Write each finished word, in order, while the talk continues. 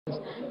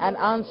and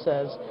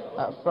answers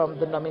from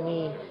the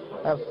nominee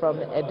from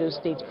Edo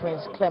State,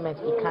 Prince Clement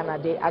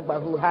Ikanade Agba,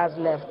 who has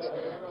left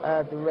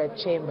the Red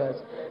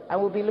Chambers. And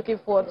we'll be looking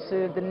forward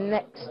to the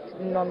next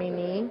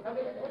nominee,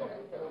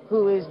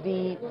 who is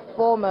the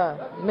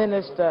former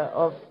Minister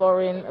of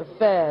Foreign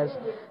Affairs.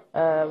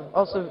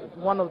 Also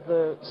one of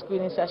the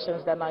screening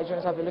sessions that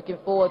Nigerians have been looking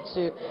forward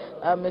to,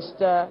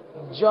 Mr.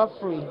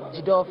 Geoffrey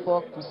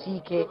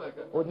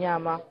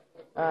Onyeam.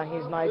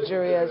 He's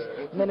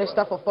Nigeria's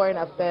Minister for Foreign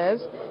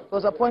Affairs. He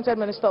was appointed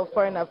Minister of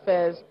Foreign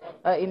Affairs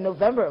in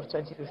November of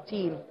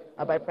 2015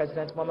 by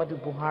President Muhammadu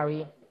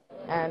Buhari.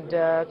 And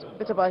a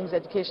bit about his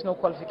educational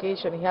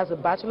qualification: he has a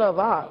Bachelor of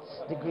Arts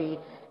degree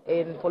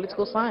in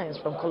Political Science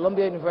from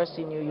Columbia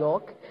University in New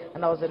York,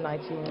 and that was in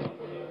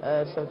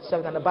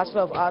 1977, and a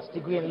Bachelor of Arts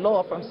degree in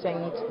Law from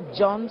St.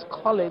 John's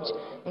College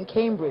in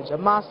Cambridge, a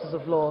Masters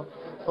of Law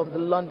from the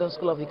London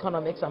School of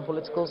Economics and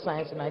Political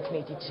Science in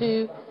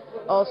 1982,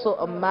 also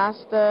a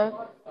Master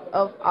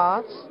of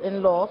Arts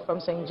in Law from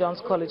St.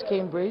 John's College,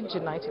 Cambridge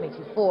in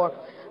 1984,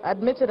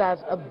 admitted as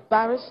a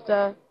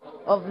Barrister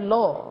of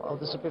Law of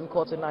the Supreme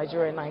Court in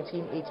Nigeria in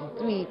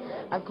 1983,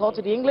 and called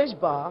to the English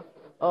Bar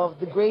of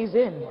the Gray's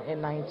Inn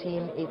in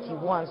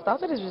 1981.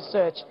 Started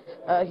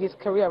his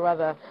career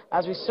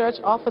as research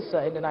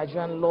officer in the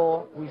Nigerian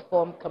Law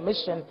Reform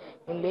Commission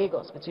in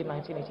Lagos between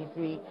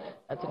 1983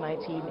 to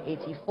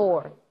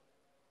 1984.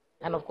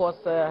 And of course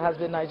has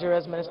been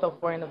Nigeria's Minister of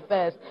Foreign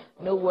Affairs.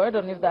 No word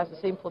on if that's the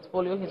same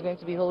portfolio he's going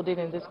to be holding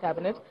in this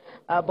cabinet,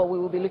 but we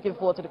will be looking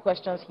forward to the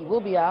questions he will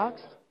be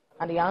asked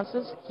and the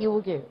answers he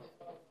will give.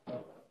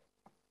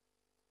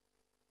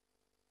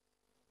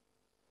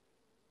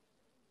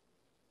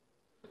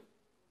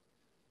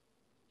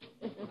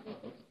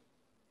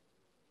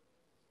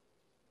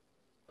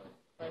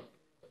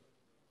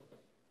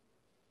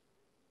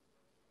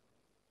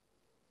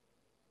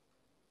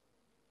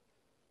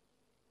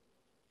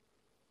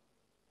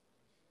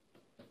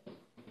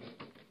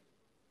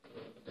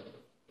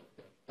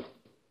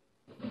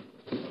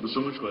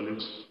 Distinguished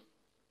colleagues,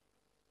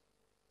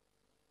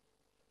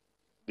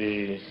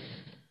 the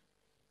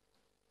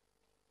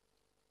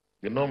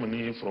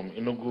nominee from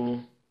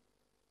Enugu,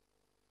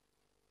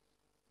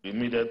 the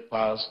immediate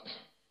past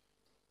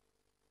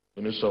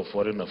Minister of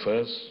Foreign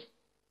Affairs,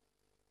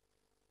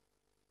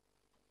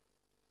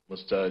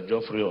 Mr.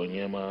 Geoffrey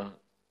Onyeam,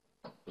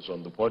 is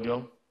on the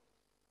podium.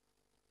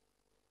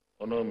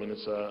 Honourable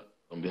Minister,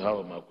 on behalf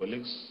of my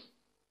colleagues,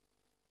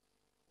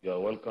 you are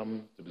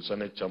welcome to the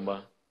Senate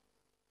chamber.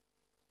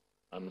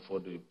 And for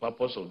the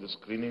purpose of this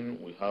screening,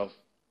 we have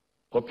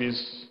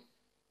copies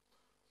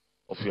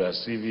of your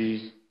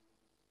CV,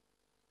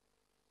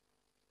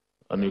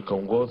 and you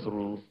can go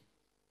through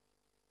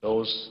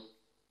those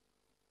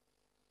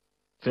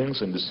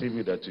things in the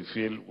CV that you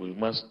feel we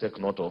must take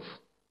note of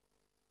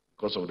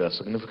because of their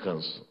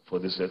significance for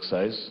this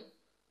exercise.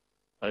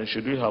 And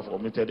should we have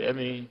omitted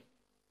anything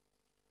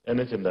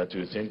that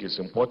you think is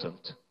important,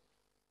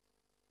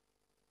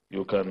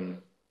 you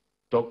can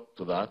talk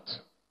to that.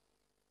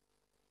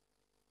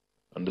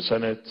 And the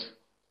Senate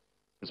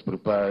is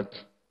prepared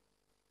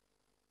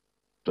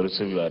to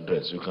receive your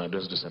address. You can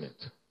address the Senate.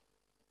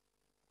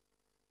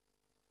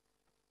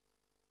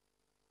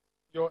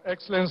 Your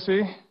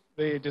Excellency,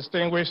 the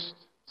distinguished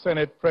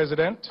Senate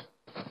President,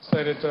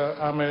 Senator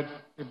Ahmed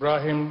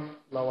Ibrahim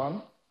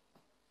Lawan,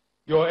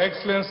 Your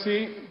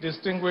Excellency,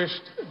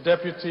 distinguished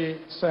Deputy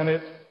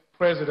Senate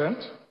President,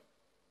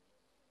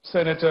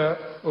 Senator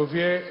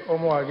Ovie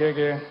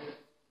Omoagege,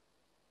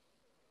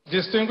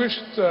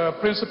 distinguished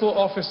principal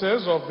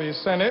officers of the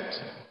Senate,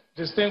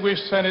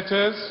 distinguished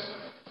senators,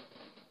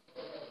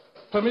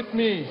 permit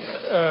me,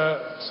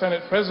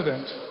 Senate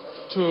President,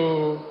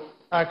 to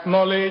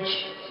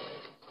acknowledge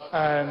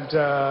and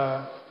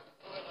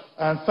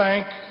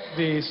thank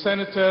the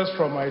senators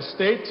from my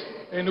state,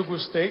 Enugu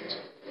State,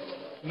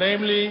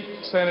 namely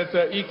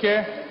Senator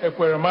Ike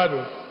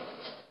Ekweremadu,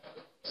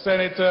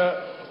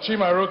 Senator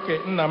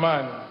Chimaroke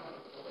Nnamani,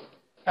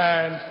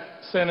 and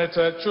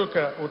Senator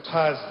Chuka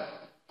Utazi,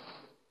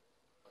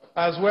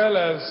 as well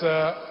as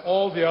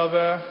all the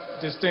other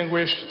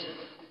distinguished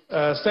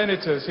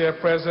senators here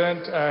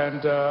present,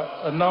 and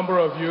a number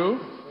of you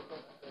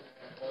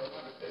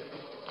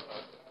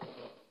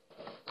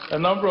I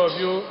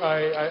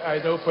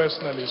know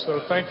personally.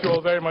 So thank you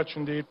all very much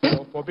indeed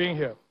for being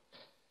here.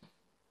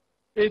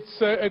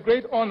 It's a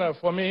great honor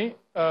for me,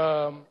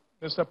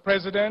 Mr.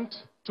 President,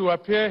 to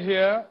appear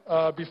here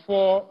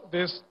before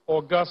this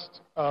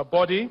august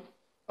body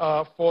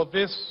for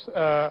this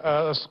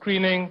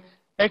screening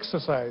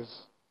exercise.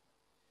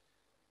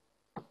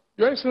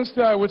 Your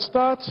Excellency, I would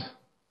start,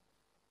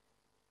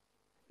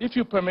 if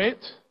you permit,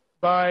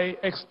 by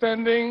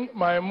extending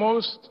my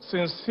most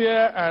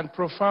sincere and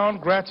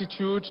profound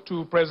gratitude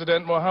to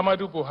President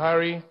Muhammadu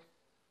Buhari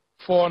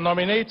for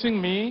nominating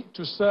me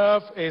to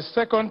serve a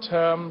second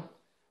term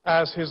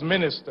as his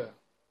minister.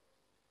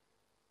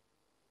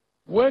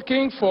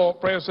 Working for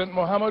President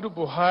Muhammadu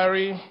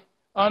Buhari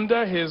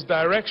under his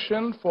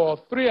direction for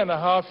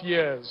 3.5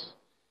 years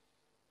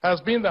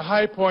has been the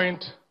high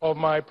point of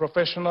my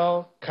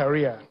professional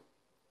career.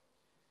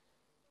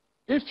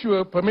 If you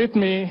will permit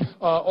me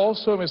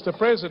also, Mr.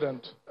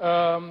 President,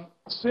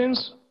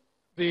 since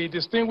the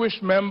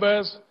distinguished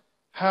members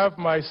have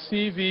my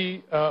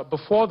CV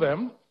before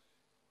them,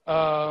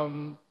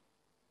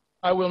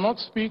 I will not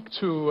speak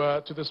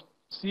to the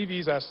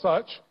CVs as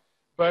such,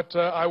 but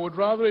I would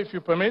rather, if you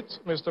permit,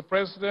 Mr.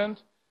 President,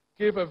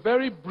 give a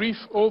very brief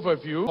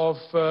overview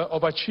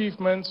of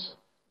achievements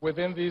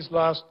within these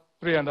last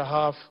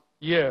 3.5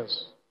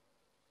 years.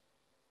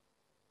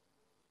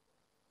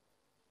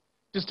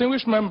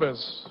 Distinguished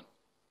members,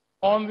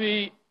 on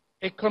the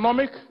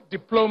economic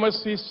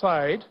diplomacy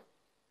side,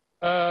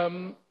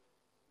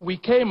 we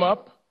came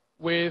up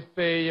with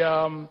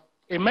a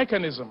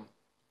mechanism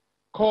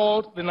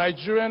called the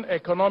Nigerian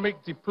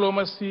Economic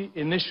Diplomacy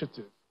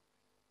Initiative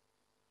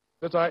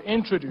that I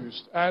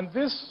introduced. And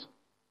this,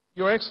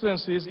 Your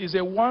Excellencies, is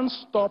a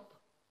one-stop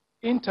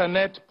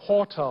internet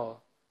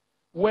portal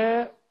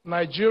where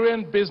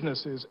Nigerian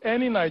businesses,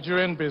 any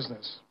Nigerian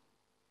business,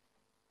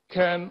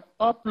 can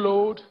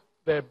upload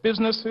their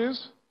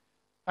businesses,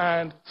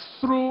 and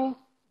through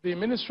the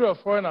Ministry of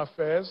Foreign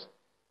Affairs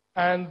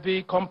and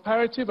the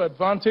comparative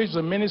advantage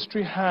the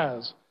ministry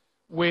has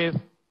with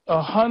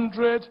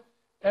 100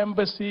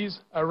 embassies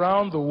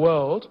around the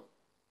world,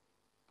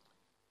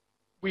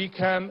 we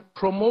can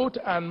promote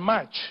and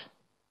match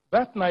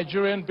that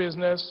Nigerian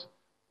business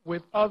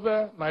with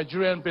other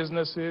Nigerian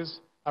businesses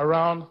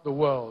around the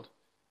world.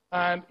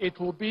 And it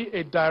will be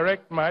a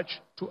direct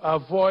match to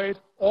avoid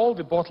all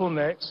the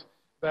bottlenecks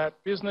that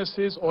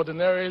businesses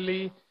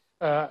ordinarily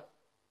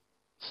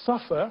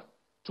suffer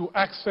to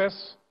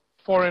access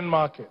foreign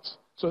markets.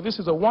 So this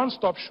is a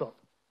one-stop shop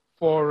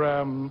for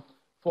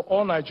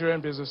all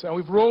Nigerian business, and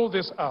we've rolled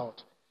this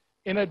out.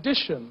 In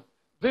addition,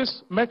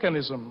 this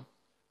mechanism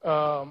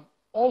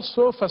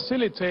also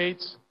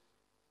facilitates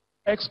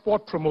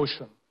export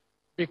promotion,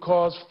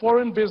 because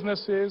foreign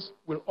businesses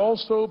will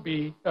also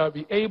be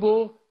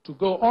able to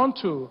go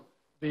onto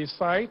the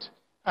site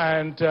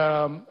and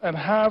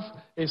have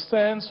a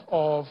sense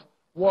of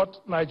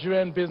what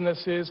Nigerian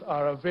businesses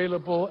are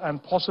available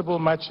and possible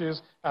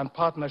matches and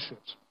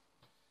partnerships.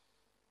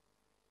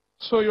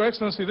 So, Your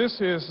Excellency, this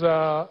is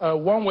a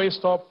one-way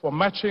stop for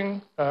matching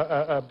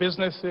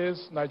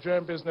businesses,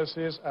 Nigerian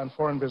businesses and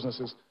foreign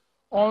businesses.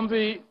 On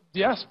the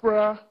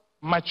diaspora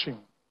matching,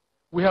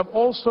 we have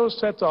also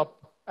set up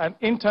an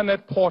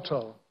internet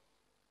portal,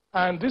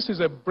 and this is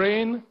a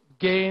brain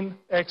gain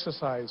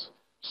exercise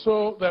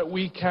so that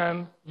we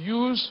can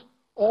use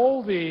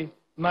all the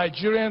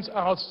Nigerians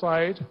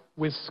outside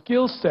with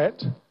skill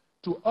set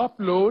to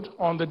upload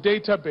on the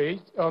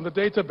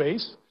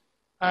database,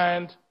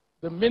 and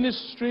the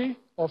Ministry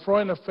of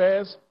Foreign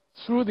Affairs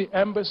through the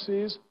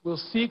embassies will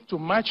seek to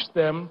match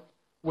them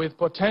with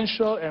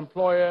potential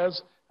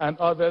employers and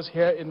others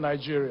here in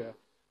Nigeria.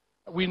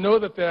 We know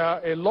that there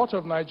are a lot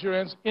of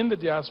Nigerians in the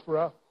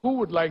diaspora who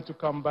would like to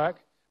come back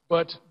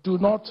but do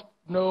not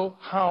know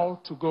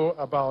how to go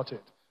about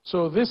it.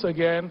 So this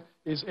again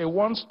is a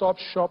one-stop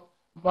shop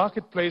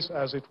marketplace,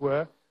 as it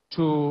were,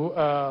 to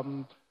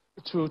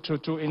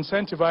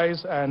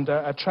incentivize and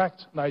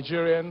attract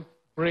Nigerian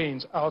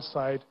brains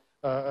outside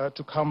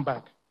to come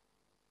back.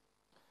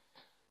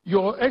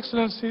 Your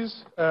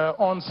Excellencies,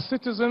 on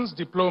citizens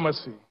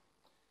diplomacy,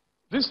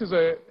 this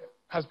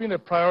has been a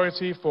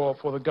priority for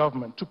the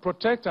government, to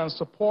protect and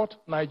support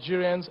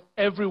Nigerians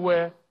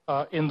everywhere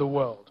in the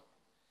world.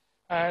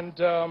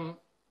 And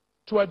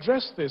to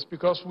address this,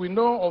 because we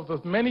know of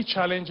the many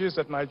challenges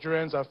that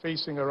Nigerians are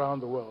facing around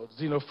the world: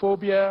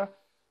 xenophobia,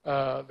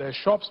 their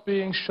shops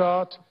being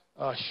shut,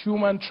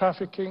 human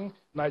trafficking,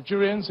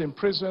 Nigerians in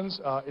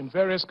prisons in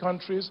various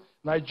countries,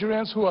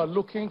 Nigerians who are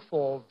looking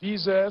for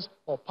visas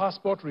or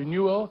passport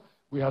renewal.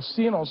 We have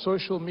seen on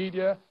social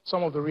media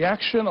some of the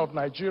reaction of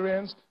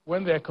Nigerians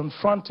when they're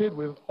confronted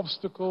with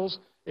obstacles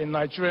in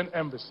Nigerian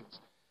embassies.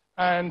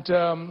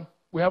 And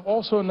we have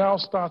also now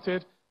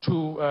started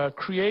to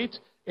create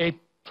a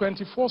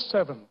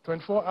 24/7,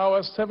 24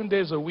 hours, 7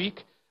 days a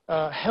week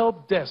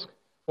help desk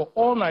for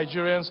all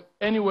Nigerians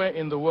anywhere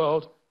in the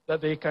world that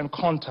they can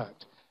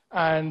contact.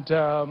 And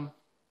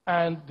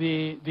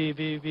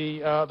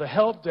the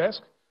help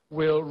desk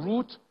will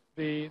route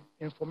the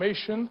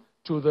information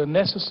to the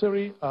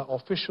necessary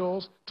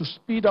officials to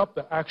speed up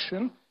the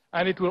action,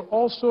 and it will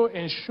also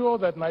ensure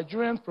that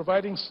Nigerians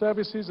providing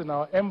services in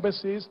our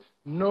embassies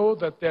know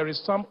that there is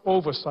some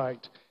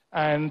oversight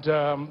and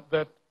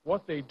that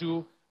what they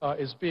do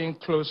is being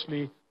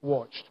closely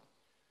watched.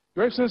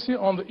 Your Excellency,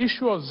 on the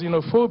issue of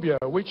xenophobia,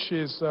 which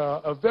is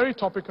a very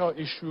topical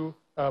issue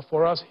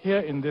for us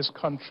here in this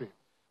country,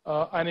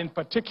 and in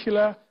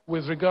particular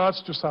with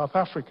regards to South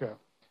Africa,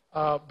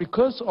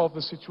 because of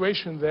the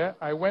situation there,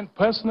 I went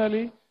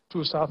personally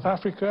to South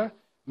Africa,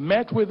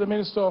 met with the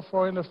Minister of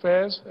Foreign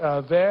Affairs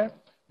there,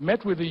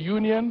 met with the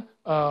Union,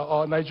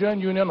 or Nigerian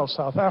Union of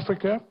South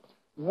Africa,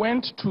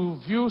 went to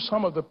view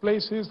some of the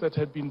places that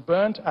had been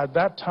burnt at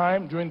that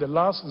time during the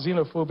last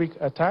xenophobic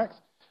attack,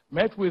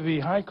 met with the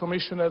High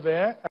Commissioner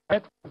there,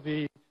 met with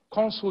the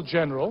Consul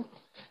General,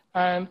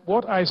 and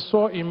what I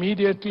saw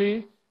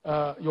immediately,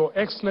 Your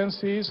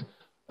Excellencies,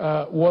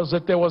 was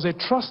that there was a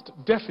trust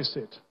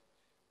deficit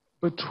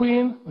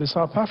between the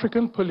South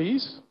African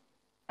police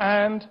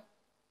and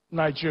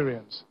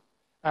Nigerians.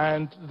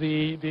 And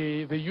the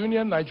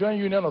Nigerian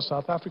Union of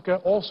South Africa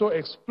also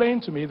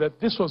explained to me that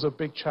this was a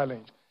big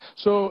challenge.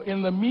 So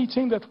in the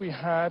meeting that we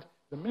had,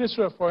 the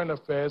Minister of Foreign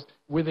Affairs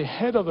with the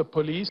head of the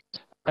police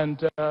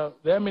and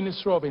their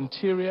Minister of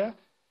Interior,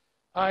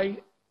 I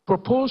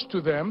proposed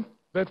to them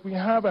that we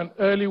have an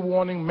early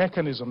warning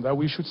mechanism that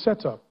we should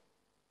set up.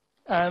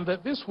 And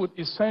that this would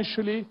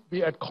essentially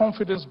be a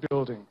confidence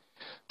building,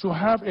 to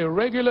have a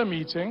regular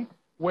meeting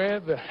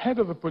where the head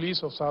of the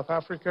police of South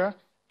Africa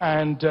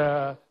and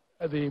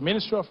the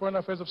Minister of Foreign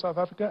Affairs of South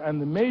Africa and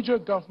the major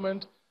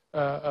government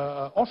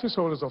office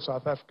holders of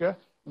South Africa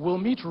will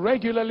meet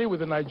regularly with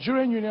the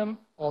Nigerian Union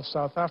of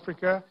South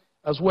Africa,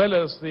 as well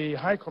as the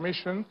High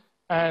Commission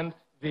and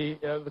the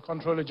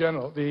Controller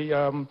General,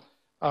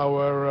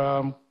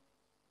 our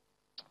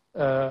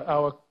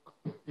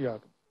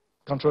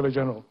Controller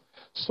General.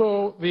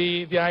 So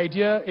the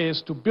idea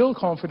is to build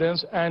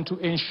confidence and to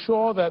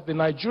ensure that the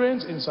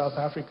Nigerians in South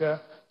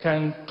Africa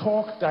can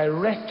talk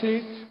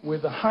directly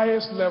with the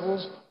highest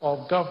levels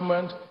of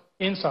government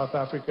in South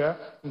Africa,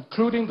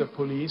 including the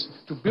police,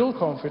 to build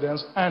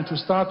confidence and to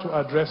start to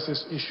address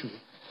this issue.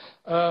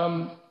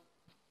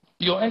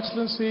 Your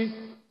Excellency,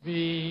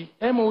 the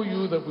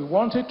MOU that we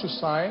wanted to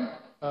sign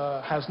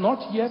has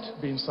not yet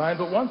been signed,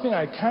 but one thing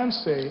I can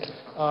say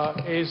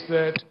is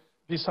that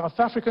the South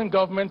African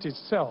government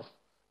itself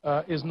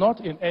is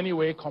not in any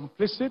way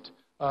complicit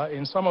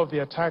in some of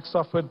the attacks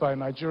suffered by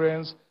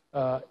Nigerians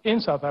in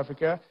South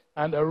Africa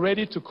and are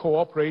ready to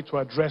cooperate to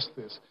address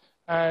this.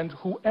 And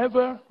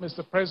whoever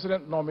Mr.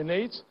 President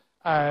nominates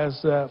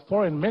as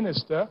foreign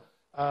minister,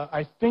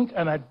 I think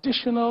an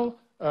additional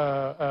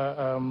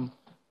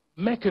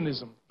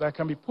mechanism that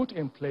can be put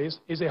in place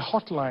is a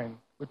hotline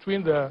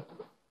between the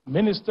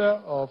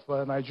Minister of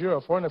Nigeria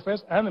of Foreign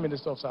Affairs and the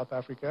Minister of South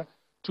Africa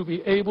to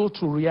be able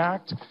to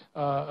react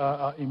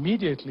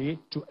immediately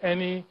to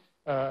any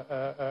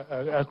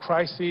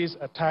crises,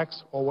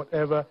 attacks, or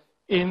whatever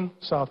in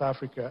South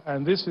Africa.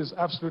 And this is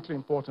absolutely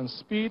important.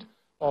 Speed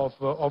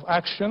of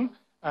action,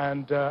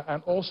 and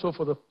also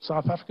for the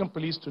South African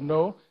police to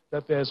know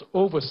that there's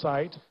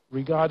oversight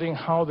regarding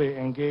how they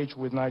engage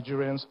with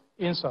Nigerians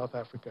in South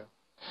Africa.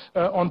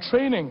 On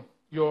training,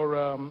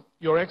 Your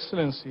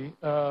Excellency,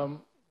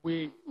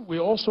 we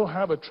also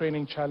have a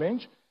training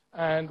challenge,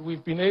 and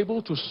we've been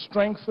able to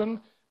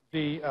strengthen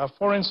the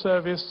Foreign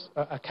Service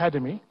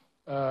Academy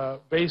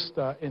based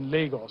in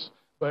Lagos.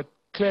 But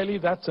clearly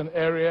that's an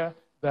area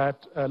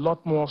that a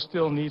lot more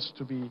still needs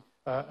to be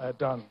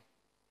done.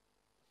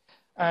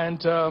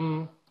 And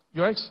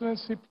Your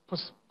Excellency,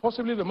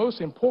 possibly the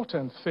most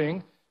important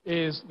thing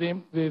is the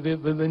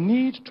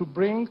need to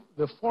bring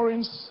the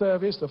Foreign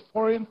Service, the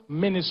Foreign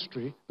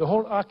Ministry, the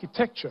whole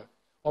architecture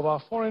of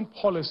our foreign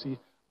policy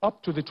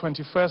up to the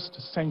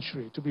 21st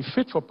century, to be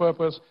fit for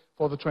purpose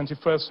for the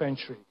 21st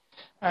century.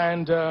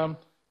 And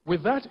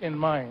with that in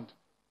mind,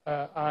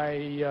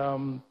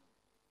 I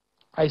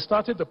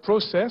started the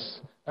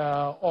process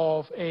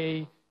of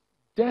a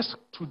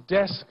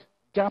desk-to-desk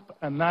gap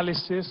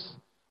analysis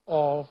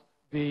of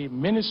the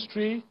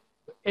ministry,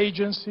 the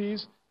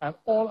agencies, and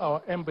all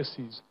our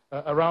embassies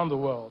around the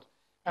world,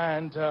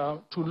 and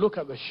to look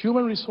at the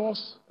human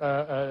resource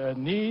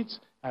needs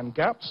and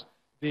gaps,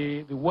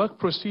 the work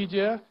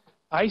procedure,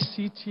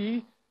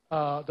 ICT,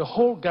 the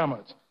whole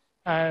gamut.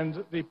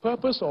 And the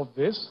purpose of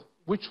this,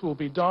 which will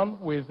be done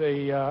with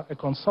a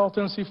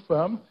consultancy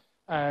firm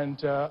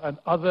and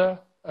other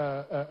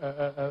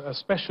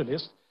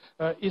specialists,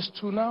 is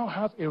to now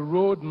have a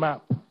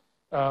roadmap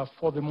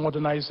for the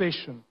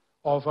modernization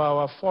of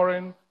our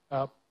foreign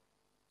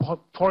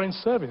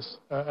service,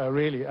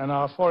 really, and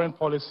our foreign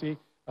policy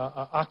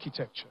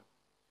architecture.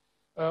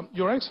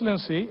 Your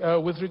Excellency,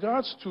 with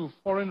regards to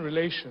foreign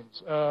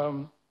relations,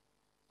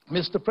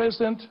 Mr.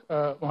 President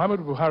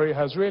Muhammadu Buhari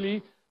has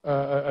really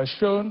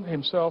shown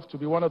himself to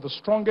be one of the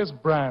strongest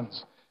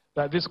brands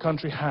that this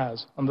country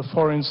has on the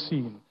foreign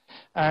scene.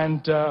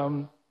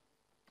 And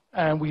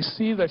we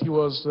see that he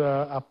was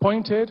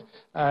appointed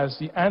as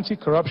the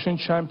anti-corruption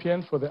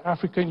champion for the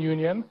African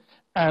Union,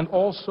 and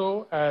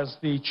also as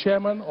the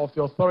chairman of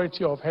the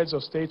Authority of Heads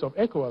of State of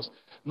ECOWAS,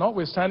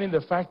 notwithstanding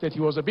the fact that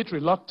he was a bit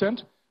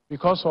reluctant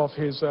because of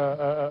his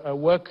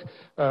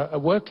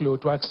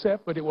workload to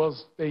accept, but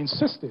they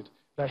insisted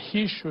that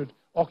he should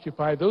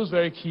occupy those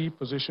very key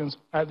positions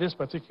at this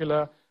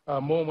particular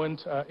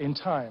moment in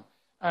time.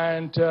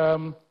 And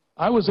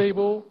I was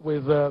able,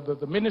 with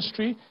the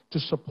ministry, to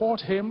support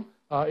him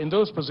in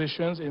those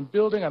positions in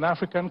building an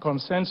African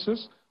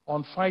consensus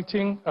on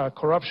fighting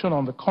corruption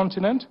on the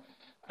continent.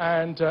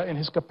 And in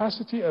his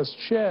capacity as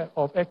chair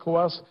of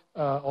ECOWAS,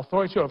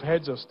 Authority of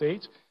Heads of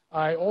State,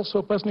 I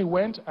also personally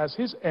went as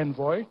his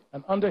envoy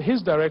and under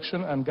his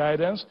direction and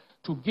guidance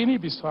to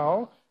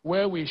Guinea-Bissau,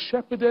 where we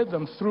shepherded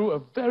them through a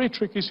very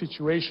tricky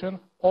situation,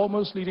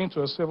 almost leading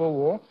to a civil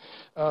war,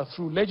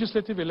 through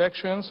legislative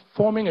elections,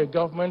 forming a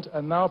government,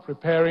 and now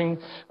preparing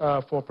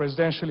for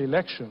presidential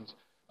elections.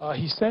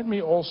 He sent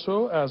me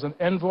also as an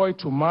envoy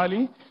to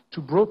Mali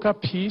to broker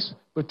peace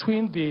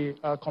between the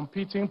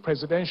competing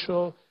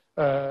presidential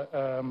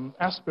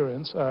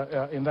aspirants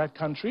in that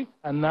country,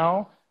 and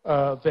now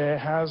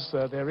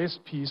there is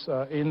peace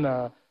in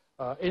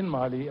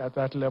Mali at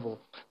that level.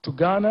 To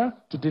Ghana,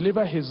 to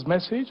deliver his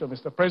message,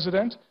 Mr.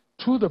 President,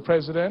 to the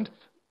President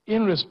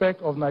in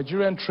respect of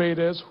Nigerian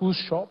traders whose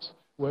shops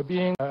were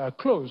being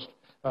closed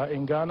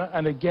in Ghana,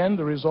 and again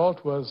the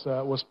result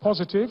was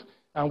positive.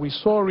 And we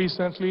saw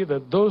recently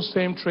that those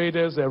same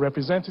traders, their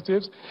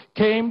representatives,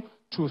 came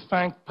to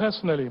thank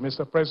personally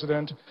Mr.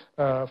 President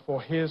for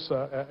his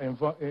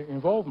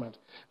involvement.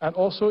 And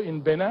also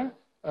in Benin,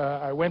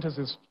 I went as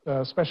his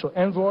special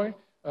envoy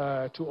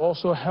to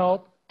also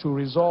help to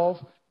resolve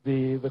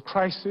the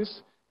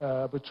crisis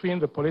between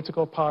the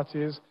political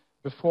parties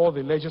before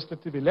the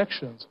legislative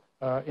elections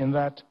in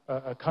that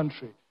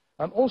country.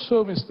 And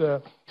also, Mr.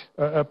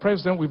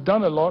 President, we've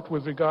done a lot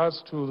with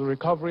regards to the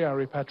recovery and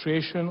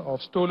repatriation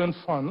of stolen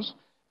funds,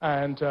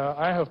 and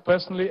I have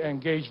personally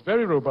engaged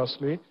very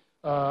robustly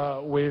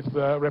with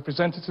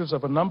representatives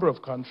of a number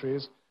of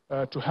countries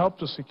to help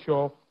to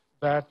secure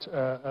that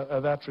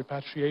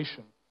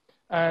repatriation.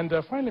 And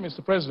finally,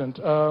 Mr. President,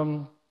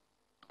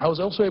 I was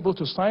also able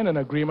to sign an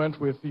agreement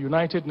with the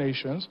United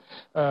Nations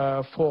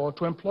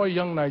to employ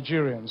young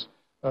Nigerians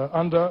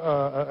under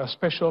a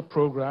special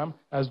program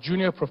as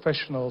junior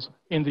professionals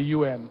in the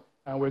UN.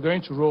 And we're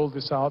going to roll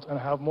this out and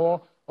have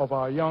more of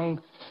our young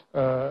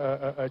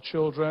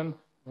children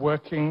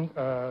working,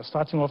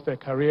 starting off their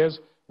careers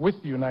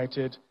with the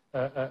United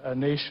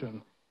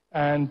Nations.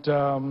 And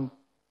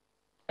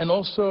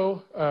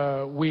also,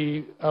 I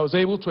was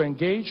able to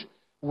engage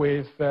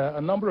with a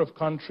number of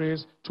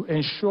countries to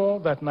ensure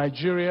that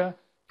Nigeria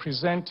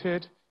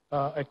presented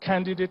a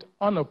candidate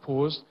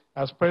unopposed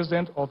as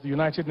President of the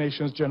United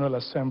Nations General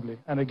Assembly.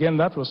 And again,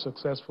 that was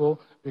successful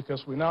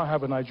because we now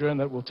have a Nigerian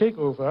that will take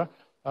over,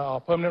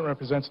 our permanent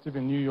representative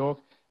in New York,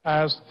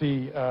 as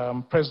the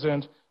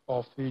President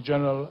of the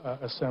General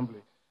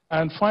Assembly.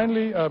 And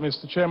finally,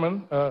 Mr.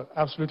 Chairman,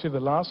 absolutely the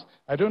last,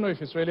 I don't know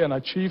if it's really an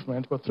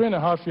achievement, but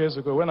 3.5 years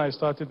ago when I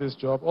started this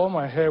job, all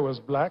my hair was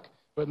black,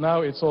 but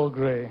now it's all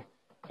gray.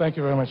 Thank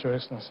you very much, Your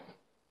Excellency.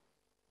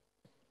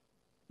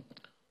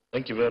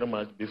 Thank you very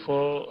much.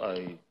 Before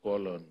I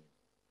call on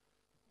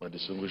my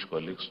distinguished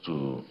colleagues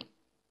to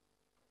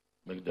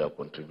make their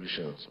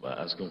contributions by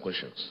asking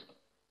questions,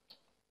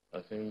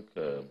 I think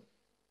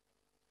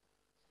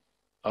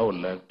I would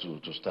like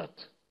to start.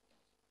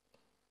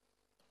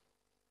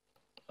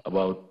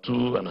 About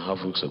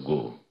 2.5 weeks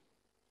ago,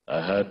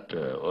 I had,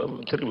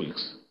 3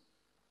 weeks,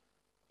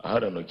 I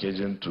had an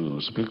occasion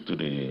to speak to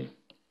the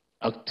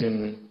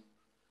acting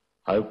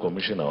High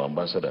Commissioner or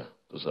Ambassador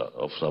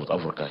of South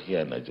Africa here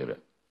in Nigeria.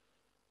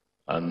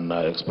 And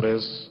I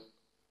expressed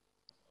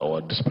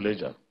our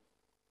displeasure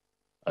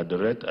at the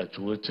rate at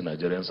which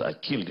Nigerians are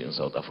killed in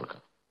South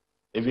Africa,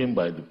 even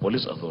by the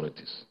police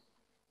authorities.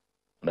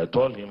 And I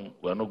told him,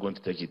 we are not going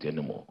to take it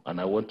anymore, and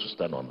I want to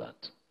stand on that.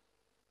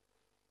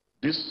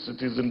 This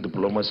citizen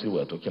diplomacy we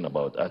are talking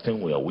about, I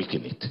think we are weak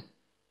in it.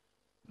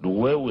 The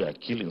way we are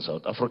killed in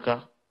South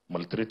Africa,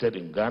 maltreated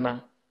in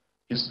Ghana,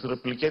 is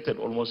replicated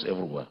almost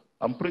everywhere.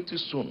 And pretty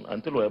soon,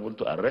 until we're able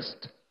to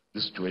arrest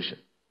this situation,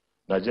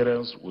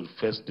 Nigerians will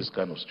face this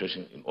kind of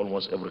situation in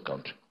almost every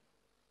country.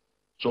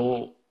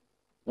 So,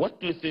 what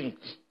do you think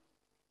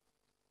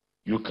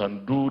you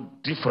can do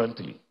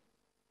differently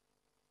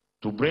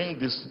to bring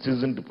this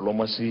citizen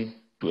diplomacy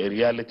to a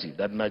reality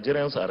that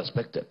Nigerians are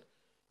respected?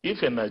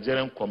 If a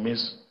Nigerian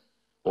commits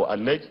or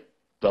alleged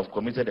to have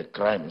committed a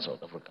crime in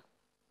South Africa,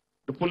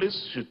 the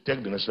police should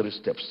take the necessary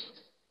steps.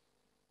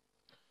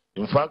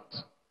 In fact,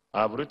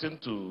 I have written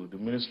to the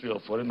Ministry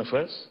of Foreign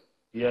Affairs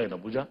here in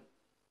Abuja,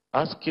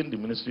 asking the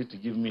ministry to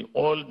give me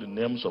all the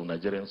names of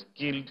Nigerians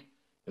killed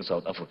in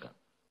South Africa.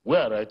 We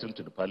are writing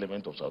to the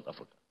Parliament of South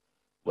Africa.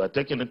 We are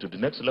taking it to the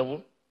next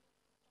level,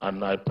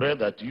 and I pray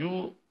that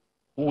you,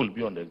 who will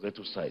be on the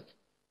executive side,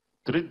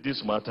 treat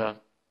this matter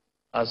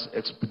as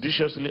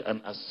expeditiously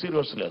and as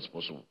seriously as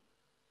possible.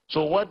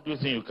 So what do you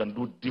think you can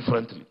do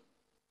differently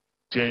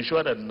to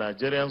ensure that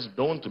Nigerians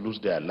don't lose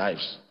their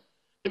lives?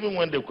 Even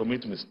when they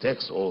commit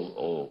mistakes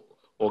or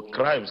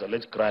crimes,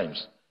 alleged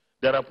crimes,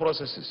 there are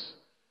processes.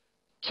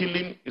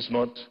 Killing is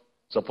not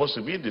supposed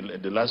to be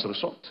the last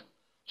resort.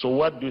 So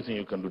what do you think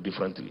you can do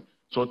differently?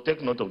 So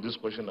take note of this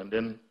question, and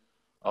then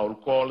I will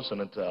call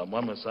Senator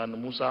Mohamed Sani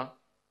Musa,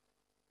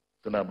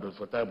 Senator Abdul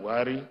Fattah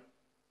Buhari,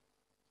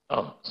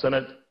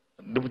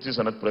 Deputy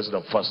Senate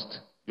President first.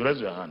 You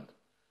raise your hand.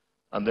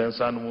 And then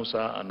Sani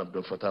Musa and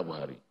Abdul Fattah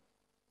Buhari.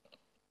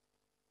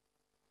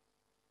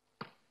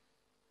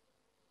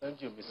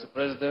 Thank you, Mr.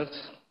 President,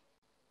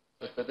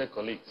 respected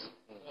colleagues.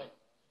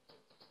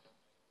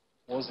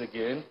 Once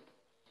again,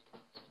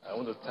 I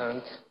want to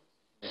thank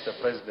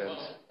Mr. President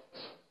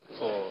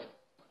for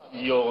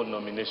your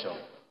nomination.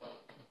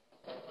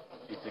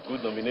 It's a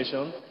good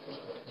nomination.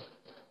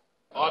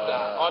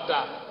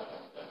 Order.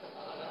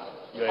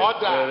 You're a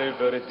very,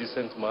 very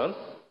decent man,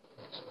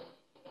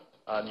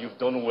 and you've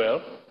done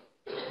well.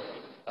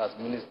 as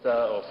Minister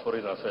of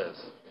Foreign Affairs,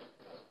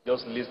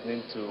 just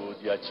listening to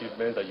the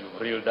achievements that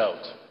you've reeled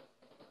out.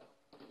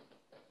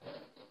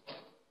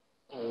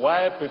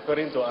 While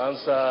preparing to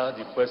answer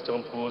the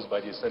question posed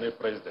by the Senate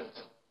President,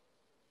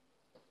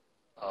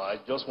 I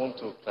just want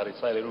to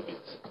clarify a little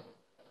bit.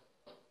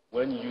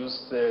 When you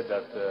said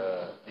that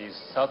the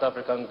South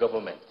African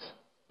government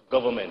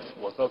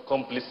was not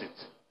complicit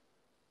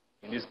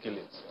in these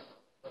killings,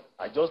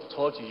 I just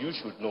thought you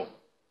should know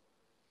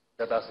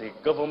that as a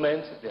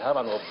government, they have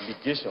an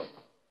obligation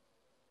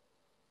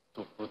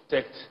to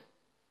protect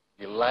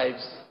the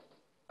lives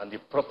and the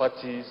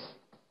properties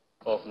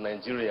of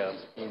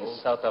Nigerians in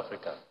South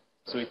Africa.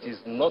 So it is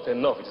not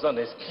enough, it is not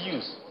an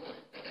excuse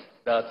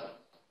that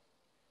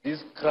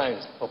these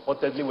crimes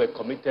purportedly were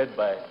committed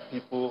by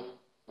people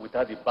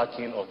without the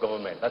backing of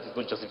government. That is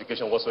no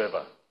justification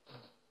whatsoever.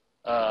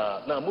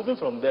 Now, moving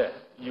from there,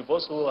 you've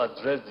also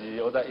addressed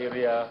the other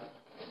area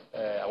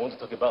I want to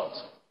talk about.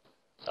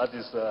 That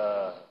is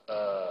the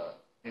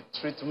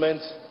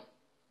treatment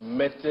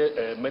meted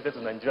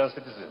to Nigerian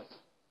citizens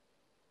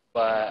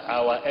by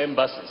our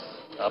embassies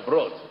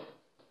abroad,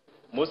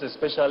 most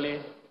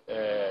especially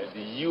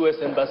the U.S.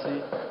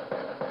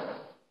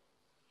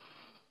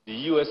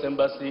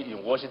 Embassy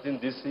in Washington,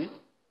 D.C.,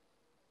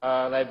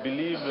 and I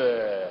believe,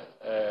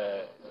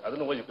 I don't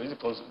know what you call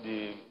it,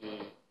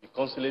 the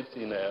consulate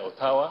in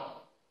Ottawa,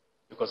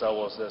 because I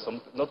was,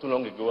 not too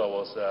long ago,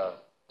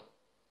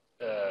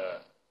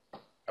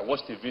 I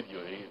watched a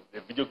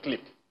video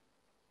clip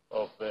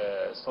of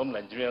some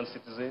Nigerian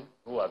citizen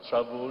who had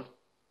traveled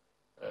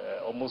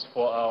almost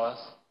 4 hours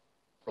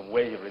from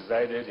where he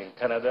resided in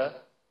Canada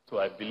to,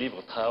 I believe,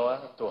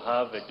 Ottawa to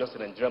have just a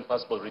Nigerian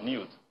passport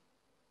renewed.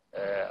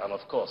 And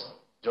of course,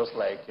 just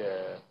like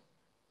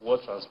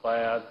what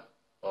transpired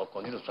or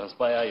continued to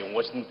transpire in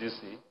Washington,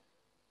 D.C.,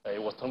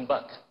 it was turned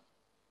back.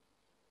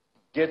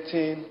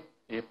 Getting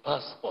a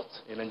passport,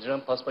 a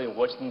Nigerian passport in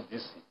Washington,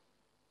 D.C.,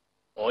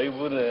 or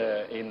even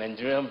a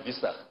Nigerian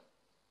visa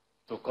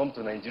to come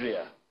to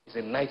Nigeria is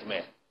a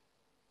nightmare.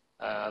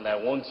 And I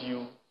want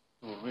you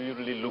to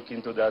really look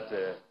into that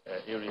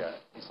area.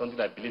 It's something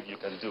I believe you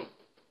can do.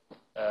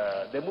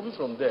 Then moving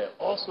from there,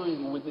 also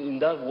in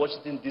that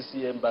Washington,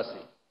 D.C.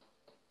 embassy,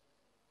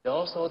 there are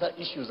also other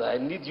issues I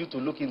need you to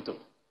look into.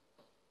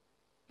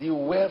 The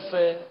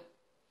welfare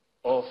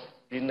of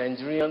the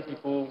Nigerian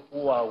people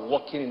who are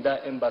working in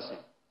that embassy.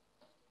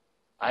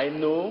 I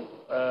know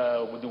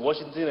with the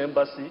Washington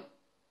embassy,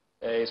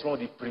 it's one of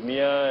the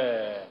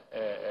premier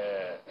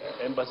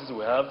embassies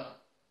we have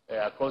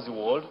across the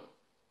world.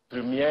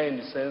 Premier in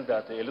the sense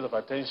that a lot of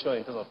attention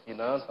in terms of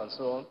finance and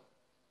so on,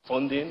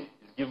 funding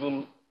is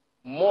given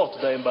more to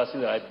the embassy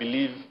than I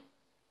believe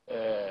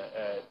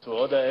to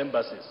other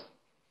embassies.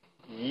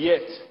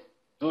 Yet,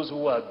 those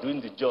who are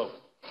doing the job,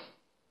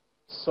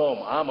 some,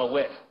 I'm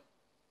aware,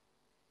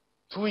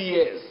 2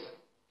 years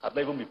have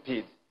not even been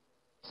paid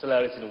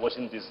salaries in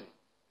Washington, D.C.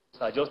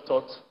 So I just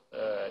thought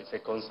it's a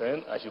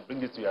concern. I should bring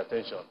this to your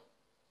attention.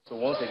 So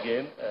once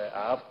again,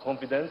 I have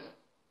confidence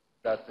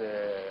that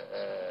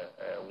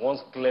once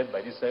cleared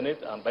by the Senate,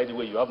 and by the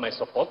way, you have my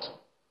support,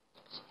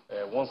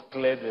 once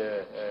cleared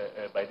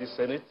by the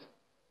Senate,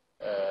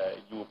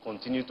 you will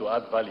continue to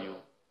add value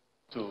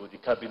to the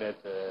cabinet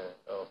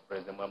of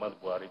President Muhammadu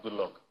Buhari. Good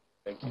luck.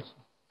 Thank you.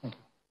 Thank you.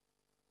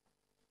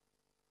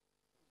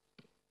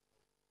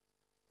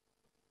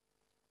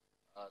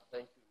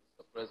 Thank you,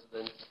 Mr.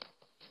 President,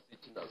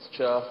 sitting as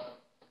chair,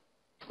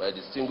 my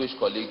distinguished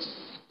colleagues.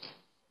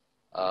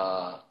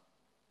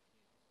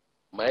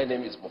 My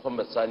name is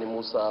Mohammed Sani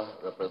Musa,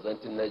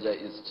 representing Niger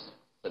East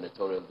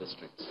Senatorial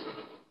District.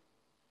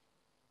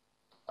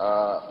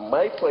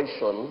 My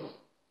question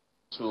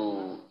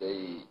to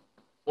the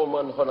former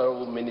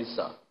Honorable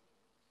Minister,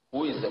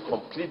 who is a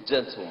complete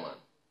gentleman.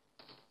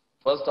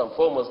 First and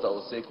foremost, I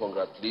will say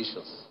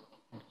congratulations.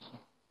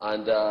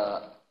 And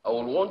I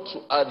will want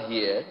to add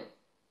here,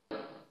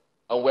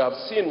 and we have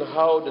seen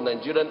how the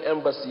Nigerian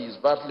embassy is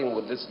battling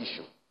with this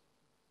issue.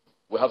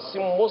 We have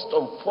seen most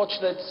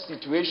unfortunate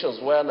situations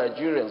where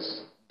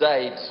Nigerians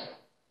died,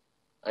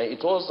 and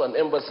it was an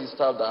embassy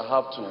staff that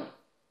have to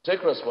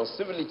take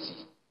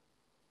responsibility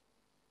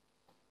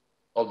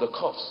of the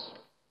cost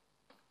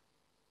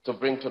to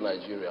bring to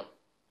Nigeria.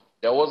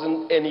 There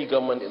wasn't any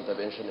government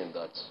intervention in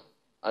that.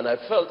 And I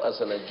felt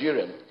as a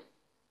Nigerian,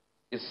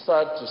 it's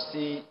sad to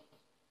see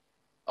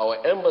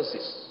our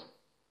embassies.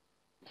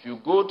 If you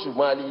go to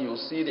Mali, you'll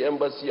see the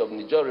embassy of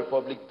Niger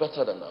Republic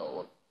better than our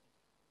own.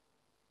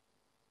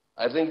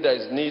 I think there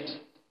is need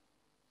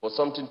for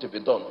something to be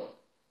done.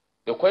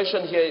 The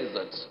question here is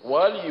that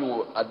while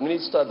you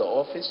administer the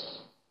office,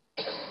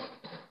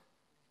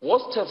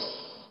 what steps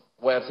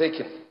were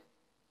taken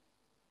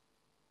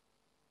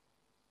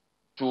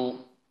to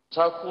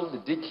tackle the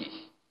decay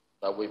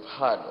that we've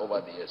had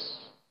over the years?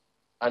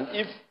 And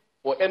if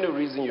for any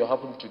reason you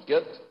happen to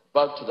get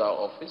back to that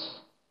office,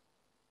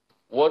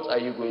 what are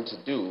you going to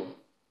do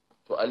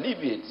to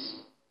alleviate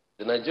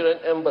the Nigerian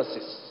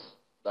embassies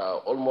that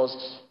are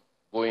almost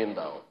going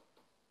down?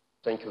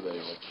 Thank you very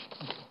much.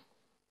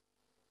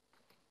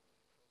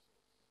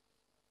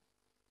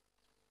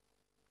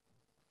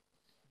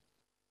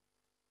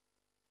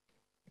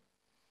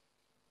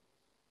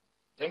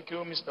 Thank you,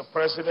 Mr.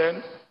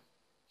 President,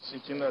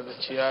 sitting as the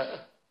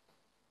chair,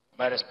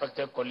 my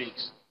respected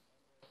colleagues,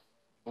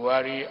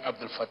 Buhari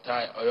Abdul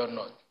Fattah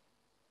Oyonot.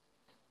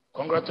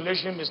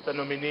 Congratulations, Mr.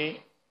 Nominee,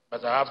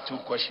 but I have 2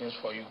 questions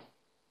for you.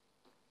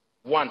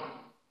 1,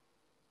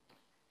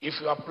 if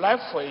you apply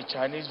for a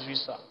Chinese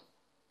visa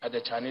at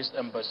the Chinese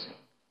embassy,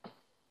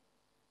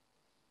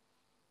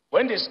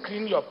 when they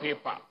screen your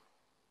paper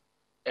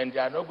and they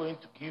are not going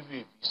to give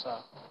you a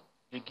visa,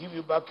 they give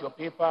you back your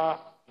paper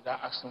without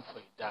asking for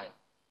a dime.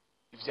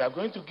 If they are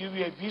going to give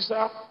you a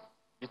visa,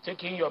 they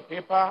take in your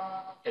paper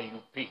and you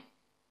pay.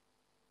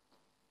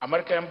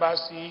 American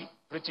embassy,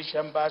 British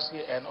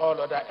embassy, and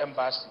all other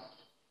embassies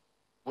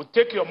will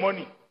take your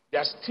money. They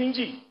are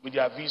stingy with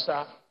their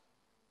visa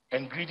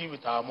and greedy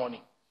with our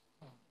money.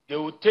 They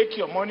will take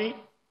your money,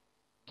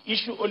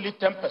 issue only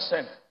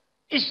 10%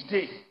 each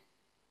day,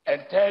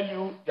 and tell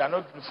you they are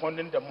not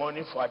refunding the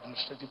money for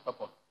administrative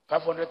purpose.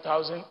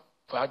 500,000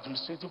 for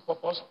administrative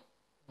purpose.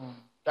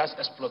 That's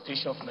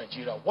exploitation of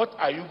Nigeria. What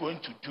are you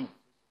going to do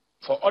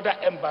for other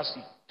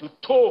embassies to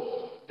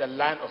toe the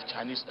line of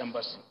Chinese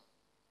embassy?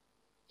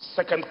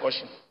 Second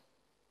question.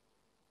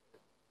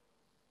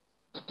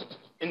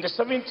 In the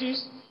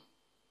 70s,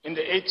 in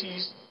the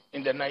 80s,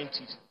 in the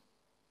 90s,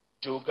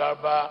 Joe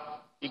Garba,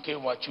 Ike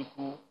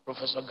Wachuku,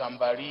 Professor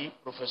Gambari,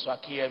 Professor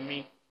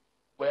Akiemi,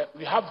 where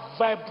we have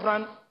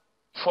vibrant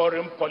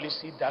foreign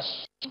policy that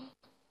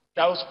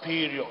was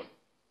period.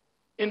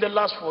 In the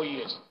last 4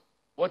 years,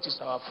 what is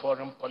our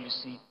foreign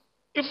policy?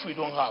 If we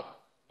don't have,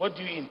 what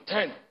do you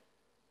intend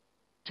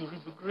to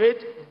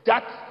revigorate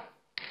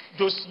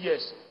those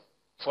years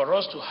for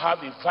us to have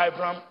a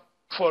vibrant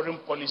foreign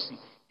policy?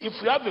 If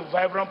we have a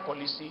vibrant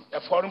policy, a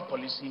foreign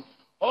policy,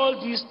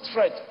 all these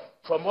threats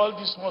from all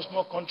these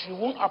small countries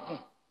won't happen.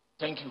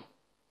 Thank you.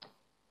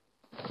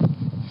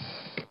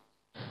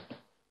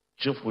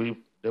 Geoffrey,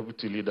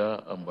 Deputy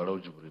Leader, and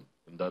Geoffrey,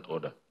 in that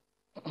order.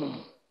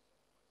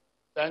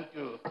 Thank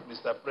you,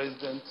 Mr.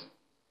 President.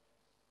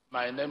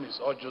 My name is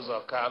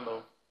Ojozo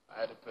Carlo.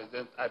 I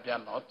represent Abia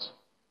North.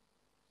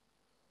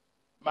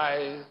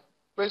 My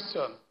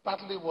question,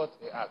 partly what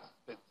he asked,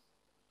 but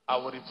I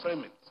will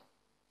reframe it.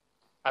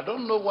 I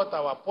don't know what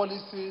our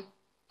policy,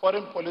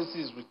 foreign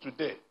policy is with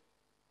today,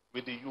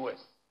 with the U.S.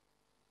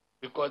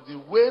 Because the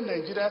way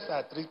Nigerians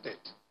are treated,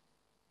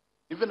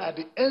 even at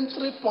the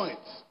entry point,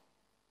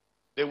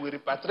 they will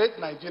repatriate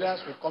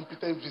Nigerians with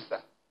competent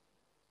visa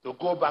to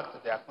go back to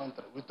their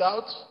country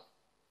without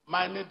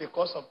minding the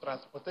cost of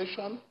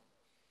transportation,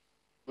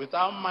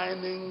 without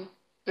minding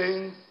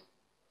things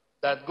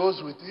that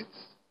goes with it,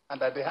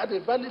 and that they had a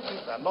valid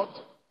visa, not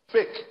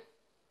fake.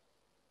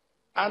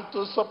 And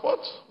to support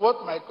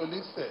what my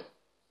colleague said,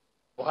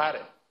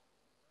 Buhari,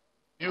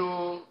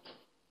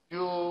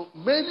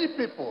 many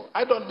people,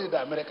 I don't need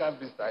the American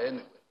visa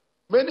anyway.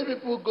 Many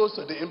people go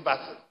to the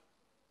embassy.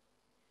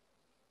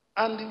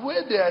 And the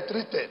way they are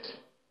treated,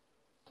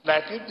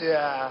 like if they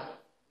are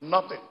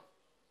nothing.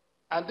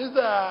 And these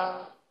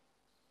are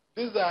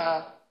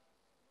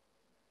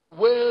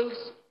whales,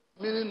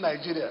 meaning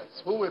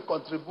Nigerians, who will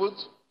contribute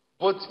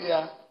both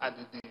here and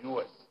in the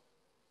U.S.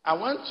 I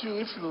want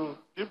you,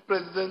 if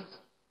President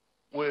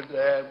will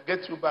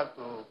get you back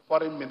to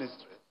Foreign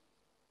Ministry,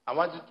 I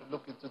want you to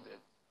look into this.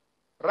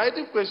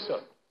 Writing question,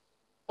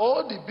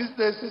 all the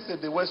businesses in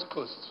the West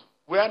Coast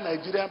where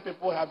Nigerian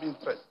people have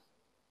interest,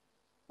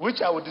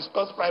 which I will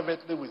discuss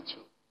privately with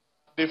you.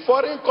 The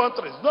foreign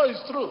countries, no,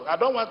 it's true. I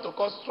don't want to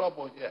cause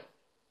trouble here.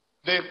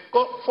 The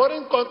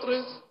foreign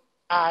countries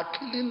are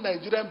killing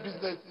Nigerian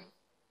businesses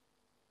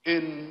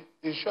in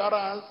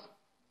insurance,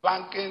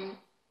 banking,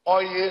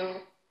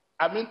 oil.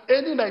 I mean,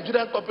 any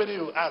Nigerian company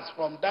you ask,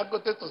 from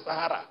Dangote to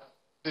Sahara,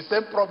 the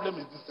same problem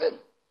is the same.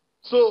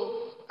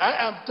 So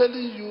I am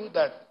telling you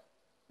that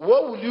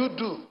what will you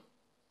do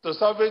to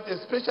solve it,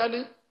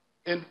 especially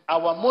in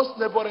our most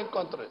neighboring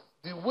countries?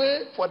 The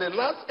way for the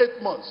last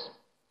 8 months,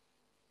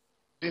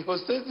 the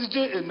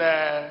hostility in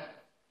the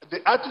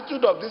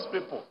attitude of these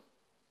people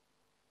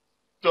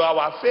to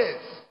our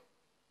faith,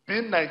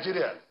 being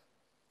Nigerians.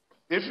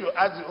 If you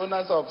ask the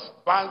owners of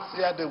banks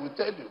here, they will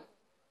tell you.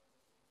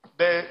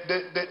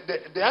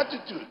 The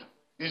attitude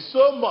is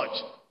so much.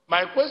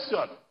 My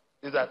question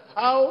is that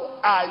how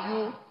are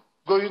you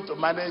going to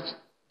manage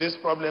this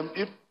problem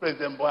if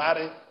President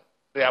Buhari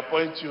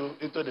reappoints you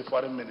into the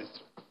foreign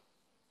ministry?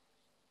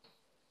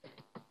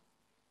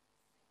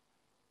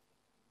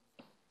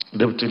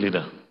 Deputy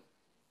Leader,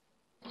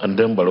 and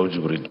then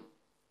Geoffrey.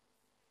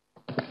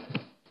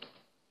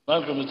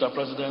 Thank you, Mr.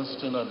 President,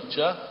 sitting on the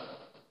chair.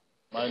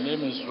 My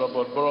name is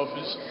Robert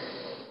Borofis,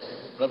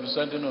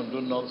 representing Ondo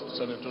North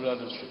Senatorial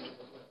District.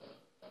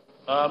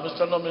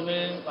 Mr.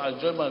 Nominee, I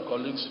join my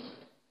colleagues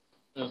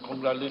in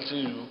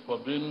congratulating you for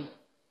being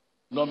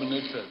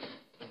nominated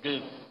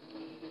again.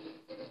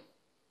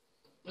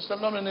 Mr.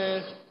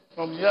 Nominee,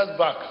 from years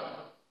back,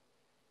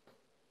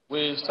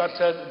 we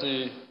started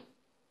the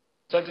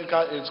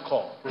Technical Aid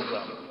Corps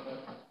program,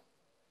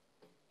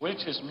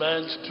 which is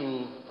meant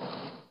to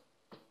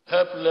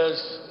help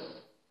less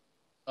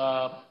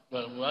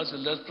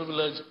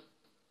privileged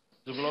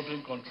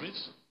developing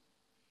countries.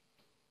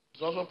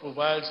 It also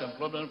provides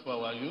employment for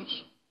our youth.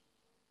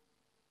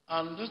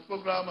 And this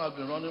program has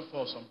been running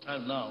for some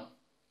time now.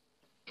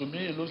 To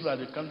me, it looks like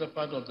the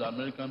counterpart of the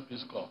American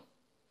Peace Corps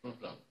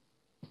program.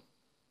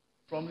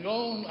 From your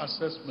own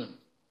assessment,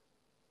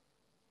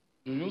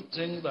 do you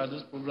think that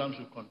this program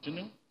should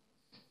continue?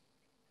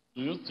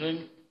 Do you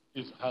think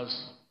it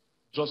has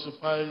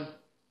justified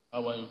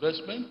our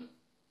investment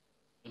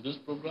in this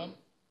program?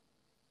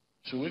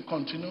 Should we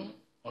continue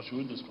or should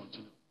we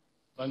discontinue?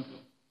 Thank you.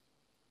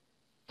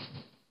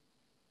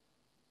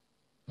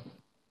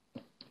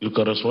 You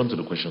can respond to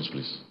the questions,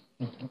 please.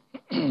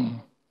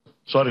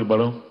 Sorry,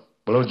 Balo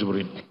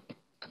Geoffrey.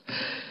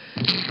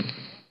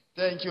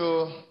 Thank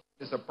you,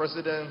 Mr.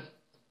 President,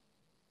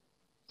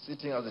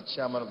 sitting as the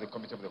chairman of the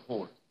Committee of the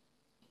Whole,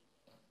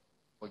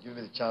 for giving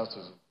me the chance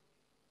to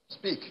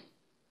speak.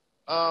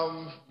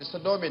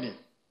 Mr. Nominee,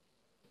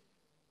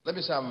 let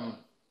me say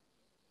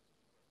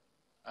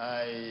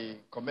I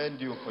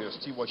commend you for your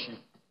stewardship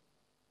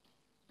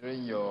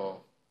during your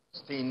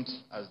stint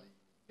as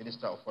the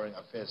Minister of Foreign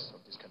Affairs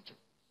of this country,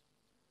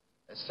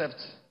 except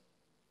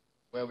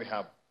where we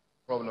have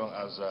problems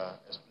as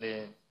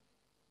explained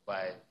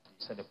by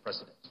the Senate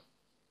President.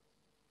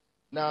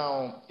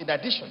 Now, in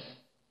addition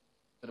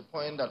to the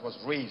point that was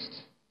raised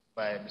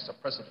by Mr.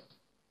 President,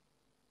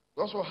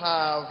 we also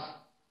have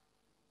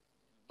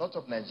lots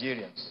of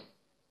Nigerians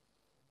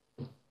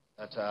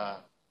that are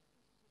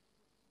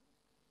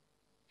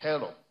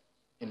held up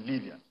in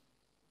Libya.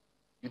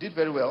 You did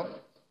very well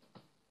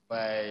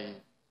by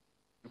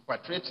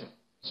repatriating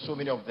so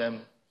many of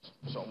them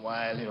some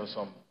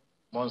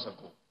months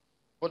ago.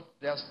 But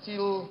there are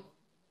still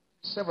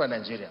several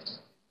Nigerians.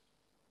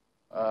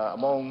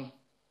 Among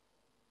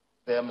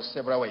them,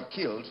 several were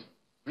killed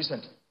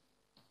recently.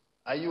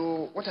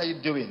 What are you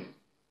doing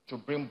to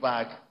bring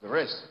back the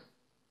rest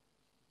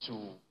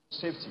to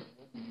safety?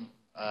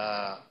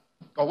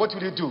 Or what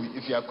will you do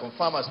if you are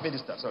confirmed as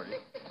minister? Sorry.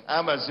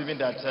 I'm assuming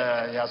that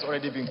he has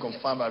already been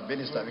confirmed as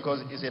minister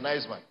because he's a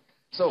nice man.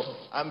 So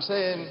I'm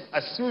saying,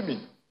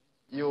 assuming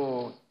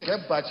you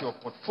get back your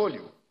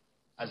portfolio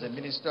as a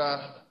Minister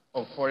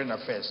of Foreign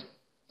Affairs,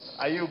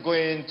 are you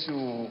going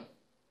to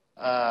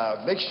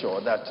make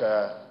sure that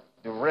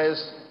the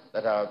rest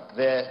that are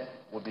there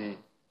will be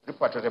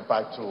repatriated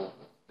back to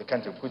the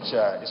country, which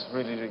is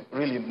really,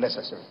 really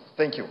necessary?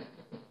 Thank you.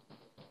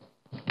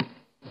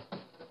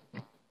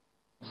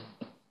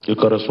 You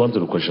can respond to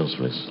the questions,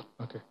 please.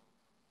 Okay.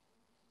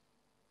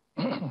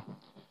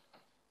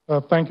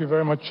 Thank you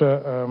very much,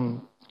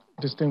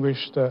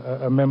 distinguished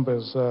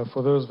members,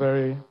 for those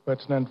very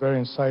pertinent, very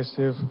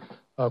incisive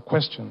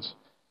questions.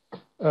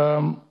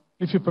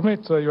 If you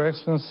permit, Your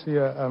Excellency,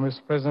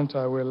 Mr. President,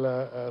 I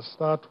will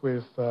start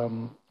with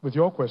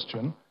your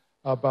question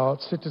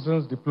about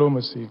citizens'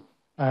 diplomacy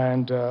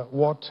and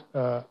what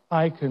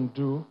I can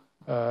do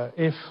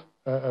if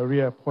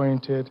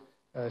reappointed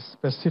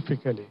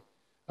specifically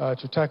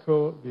to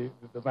tackle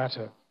the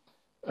matter.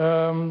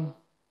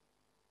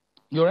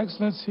 Your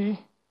Excellency,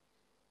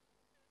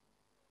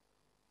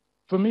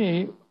 for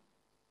me,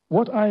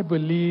 what I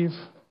believe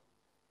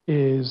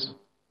is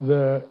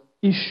the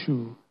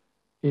issue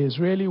is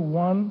really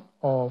one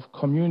of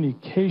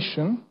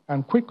communication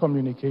and quick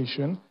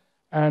communication,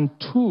 and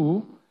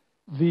two,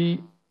 the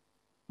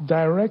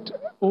direct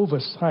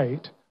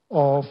oversight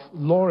of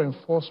law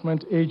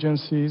enforcement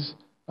agencies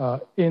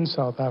in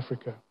South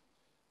Africa.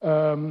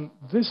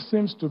 This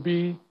seems to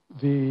be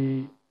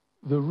the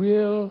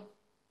real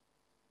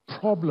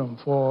problem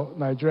for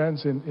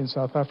Nigerians in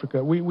South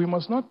Africa. We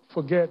must not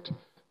forget,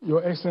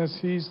 Your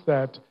Excellencies,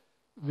 that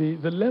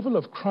the level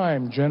of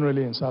crime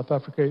generally in South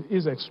Africa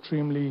is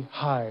extremely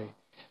high.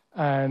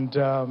 And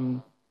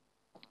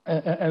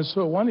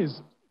so one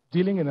is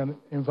dealing in an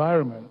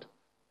environment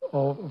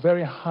of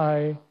very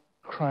high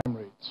crime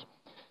rates.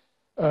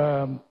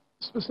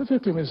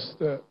 Specifically,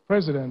 Mr.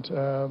 President,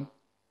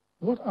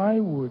 what I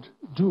would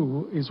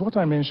do is what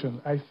I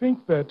mentioned. I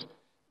think that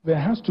there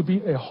has to be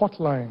a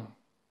hotline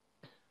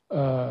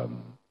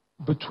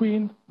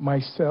between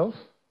myself,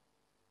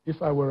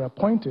 if I were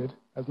appointed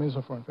as Minister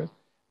of Foreign Affairs,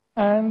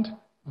 and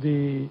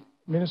the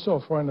Minister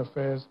of Foreign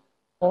Affairs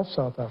of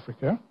South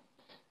Africa,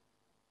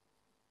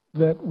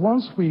 that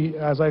once we,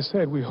 as I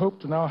said, we hope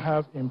to now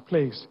have in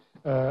place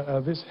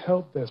this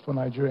help desk for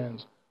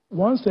Nigerians.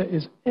 Once there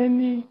is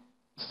any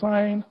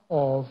sign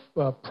of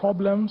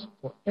problems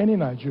for any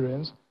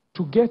Nigerians,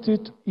 to get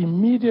it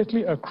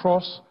immediately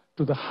across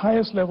to the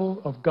highest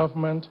level of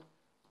government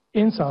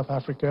in South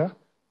Africa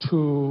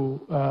to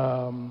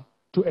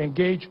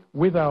engage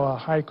with our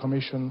High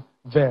Commission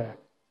there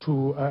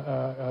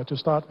to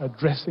start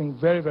addressing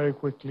very, very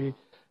quickly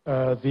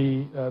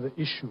the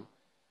issue.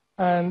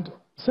 And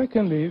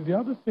secondly, the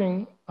other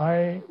thing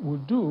I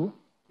would do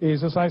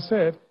is, as I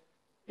said,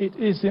 it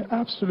is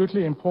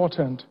absolutely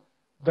important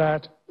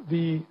that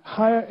the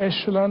higher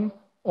echelon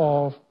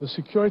of the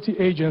security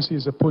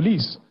agencies, the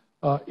police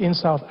in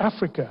South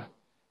Africa,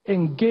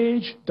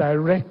 engage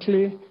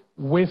directly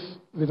with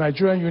the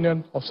Nigerian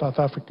Union of South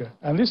Africa.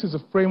 And this is a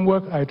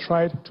framework I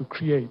tried to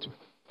create.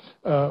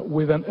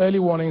 with an early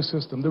warning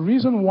system. The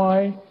reason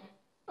why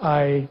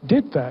I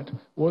did that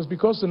was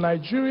because the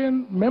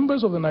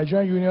members of the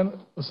Nigerian Union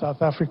of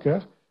South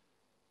Africa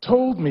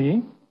told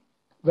me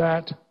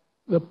that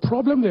the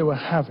problem they were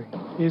having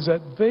is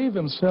that they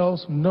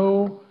themselves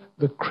know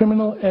the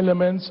criminal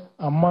elements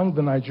among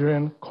the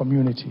Nigerian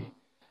community,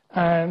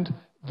 and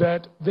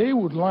that they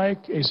would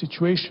like a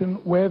situation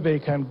where they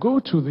can go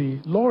to the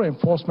law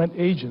enforcement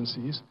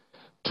agencies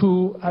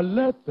to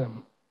alert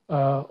them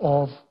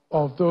of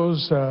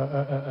those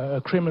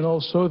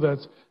criminals so that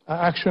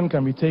action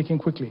can be taken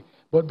quickly.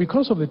 But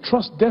because of the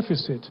trust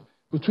deficit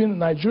between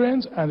the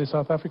Nigerians and the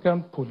South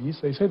African police,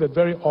 they say that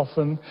very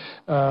often,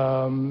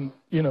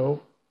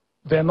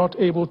 they're not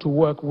able to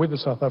work with the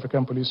South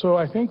African police. So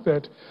I think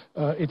that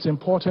it's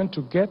important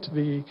to get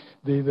the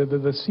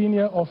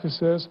senior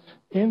officers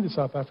in the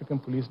South African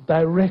police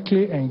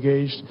directly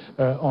engaged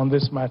on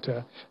this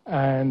matter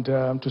and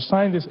to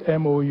sign this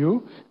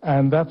MOU.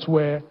 And that's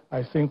where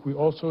I think we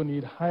also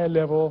need higher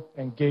level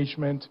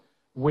engagement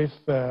with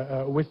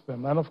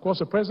them. And of course,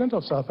 the President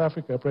of South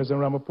Africa,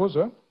 President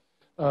Ramaphosa,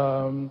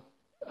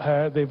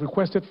 they've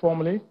requested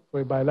formally for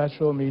a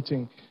bilateral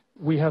meeting.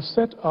 We have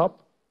set up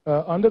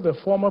under the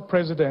former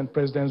president,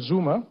 President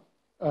Zuma,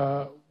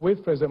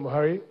 with President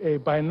Buhari, a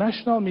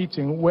binational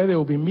meeting where they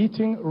will be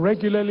meeting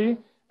regularly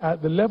at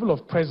the level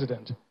of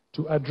president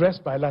to address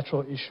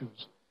bilateral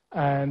issues.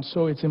 And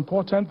so it's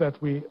important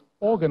that we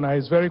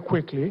organize very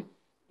quickly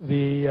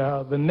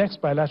the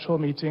next bilateral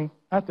meeting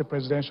at the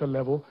presidential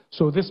level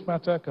so this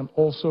matter can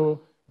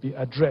also be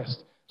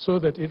addressed, so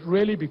that it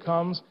really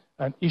becomes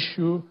an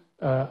issue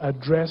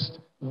addressed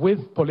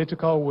with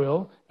political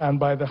will and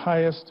by the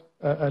highest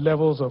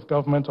levels of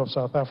government of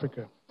South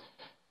Africa.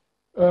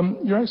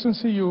 Your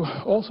Excellency, you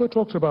also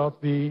talked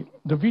about the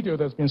video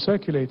that's been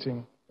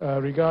circulating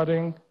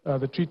regarding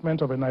the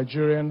treatment of a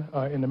Nigerian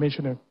in a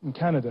mission in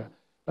Canada.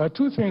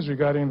 Two things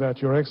regarding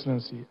that, Your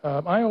Excellency.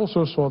 I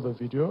also saw the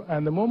video,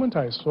 and the moment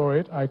I saw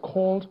it, I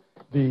called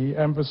the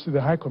embassy,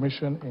 the High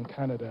Commission in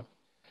Canada.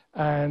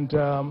 And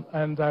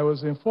I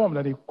was informed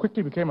that it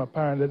quickly became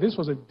apparent that this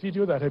was a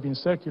video that had been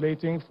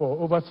circulating for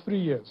over 3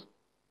 years,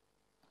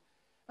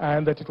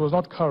 and that it was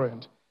not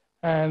current.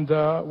 And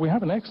we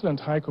have an excellent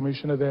High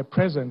Commissioner there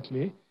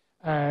presently,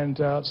 and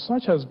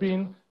such has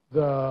been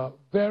the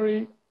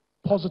very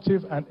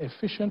positive and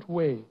efficient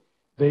way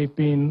they've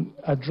been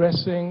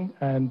addressing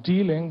and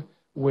dealing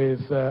with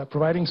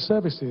providing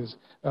services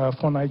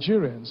for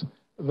Nigerians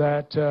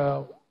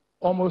that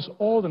almost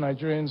all the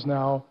Nigerians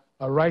now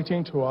are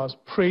writing to us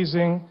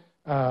praising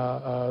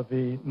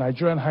the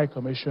Nigerian High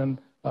Commission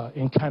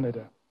in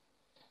Canada.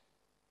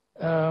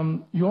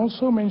 You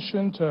also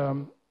mentioned,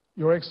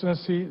 Your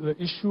Excellency, the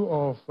issue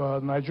of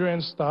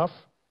Nigerian staff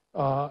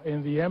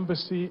in the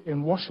embassy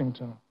in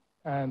Washington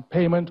and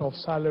payment of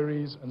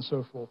salaries and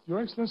so forth. Your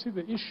Excellency,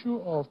 the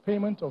issue of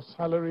payment of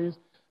salaries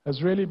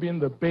has really been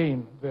the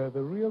bane, the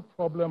real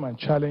problem and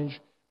challenge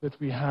that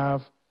we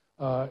have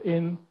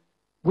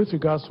with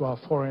regards to our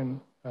foreign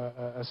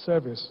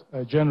service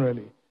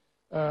generally.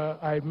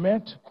 I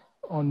met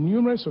on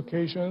numerous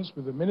occasions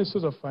with the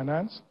ministers of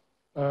finance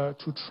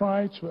to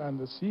try to, and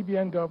the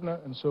CBN governor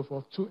and so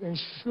forth, to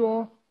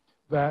ensure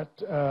that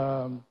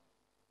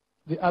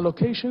the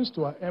allocations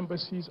to our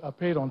embassies are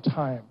paid on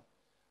time.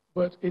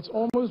 But it's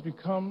almost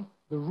become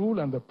the rule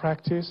and the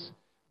practice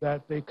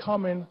that they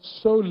come in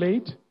so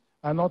late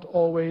and not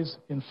always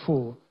in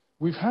full.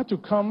 We've had to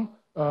come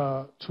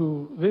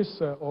to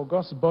this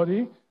august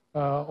body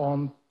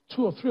on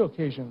 2 or 3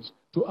 occasions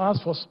to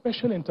ask for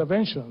special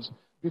interventions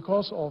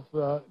because of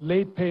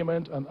late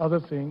payment and other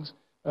things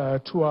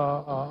to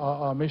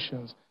our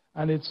missions.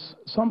 And it's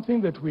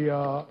something that we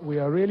are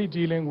really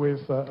dealing with,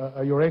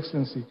 Your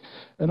Excellency.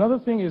 Another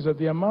thing is that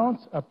the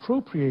amount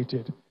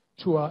appropriated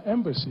to our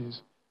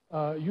embassies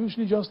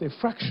usually just a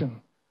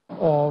fraction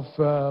of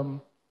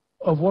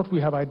what we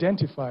have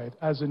identified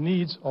as the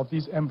needs of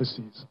these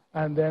embassies,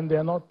 and then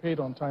they're not paid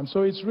on time.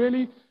 So it's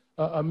really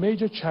a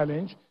major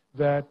challenge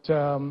that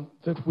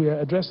we are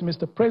addressing.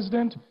 Mr.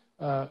 President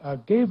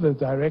gave the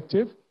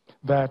directive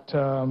that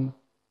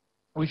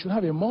we should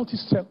have a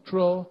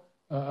multi-sectoral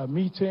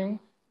meeting,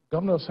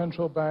 Governor of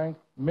Central Bank,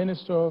 the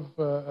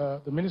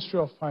Ministry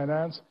of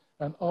Finance,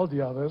 and all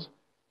the others,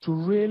 to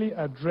really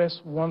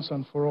address once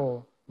and for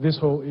all this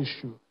whole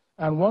issue.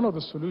 And one of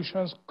the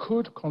solutions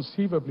could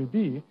conceivably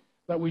be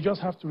that we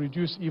just have to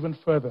reduce even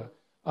further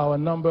our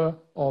number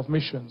of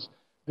missions.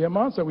 The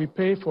amounts that we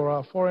pay for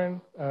our foreign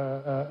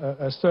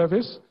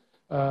service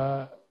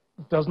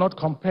does not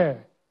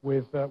compare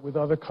with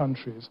other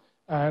countries.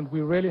 And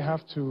we really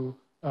have to,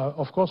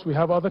 of course, we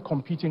have other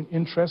competing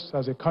interests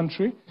as a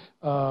country,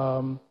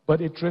 but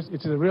it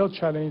is a real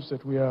challenge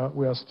that we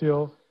are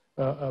still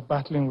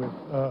battling with,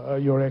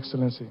 Your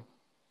Excellency.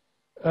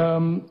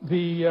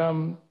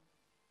 The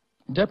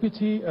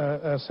Deputy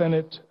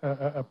Senate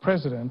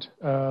President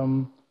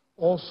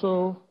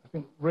also, I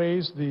think,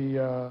 raised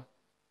the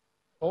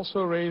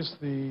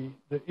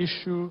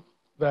issue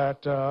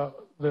that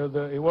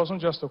it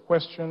wasn't just a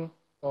question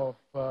of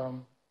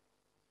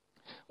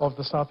of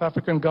the South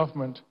African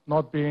government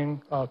not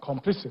being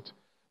complicit,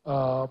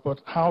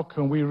 but how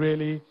can we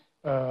really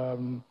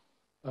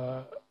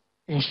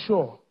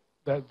ensure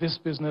that this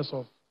business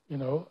of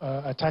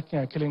attacking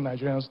and killing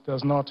Nigerians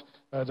does not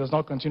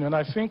continue? And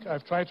I think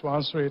I've tried to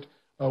answer it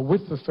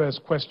with the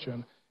first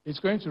question. It's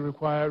going to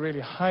require really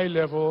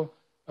high-level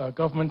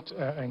government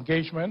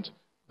engagement,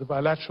 the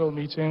bilateral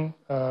meeting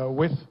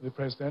with the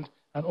president,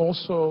 and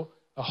also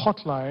a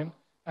hotline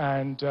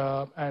and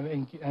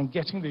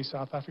getting the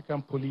South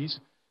African police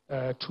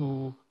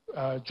to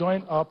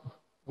join up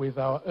with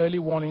our early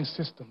warning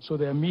system. So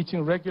they're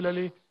meeting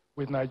regularly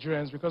with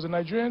Nigerians, because the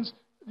Nigerians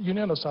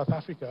Union of South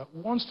Africa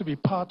wants to be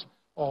part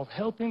of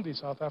helping the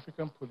South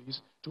African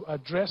police to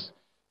address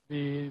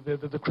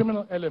the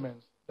criminal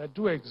elements that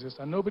do exist,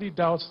 and nobody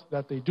doubts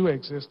that they do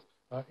exist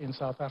in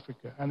South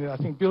Africa. And I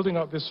think building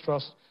up this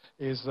trust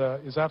is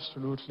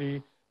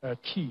absolutely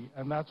key,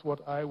 and that's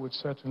what I would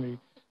certainly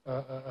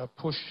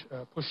push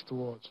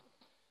towards.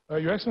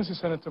 Your Excellency,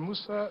 Senator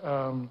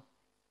Musa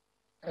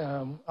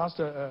asked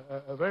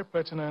a very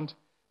pertinent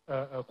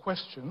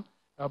question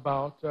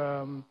about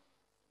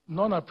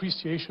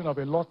non-appreciation of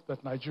a lot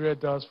that Nigeria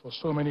does for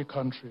so many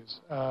countries.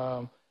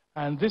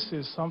 And this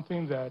is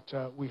something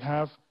that we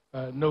have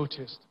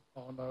noticed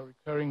on a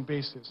recurring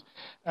basis.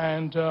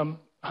 And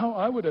how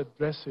I would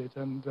address it,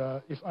 and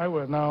if I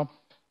were now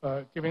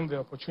given the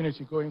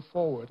opportunity going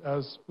forward,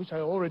 which I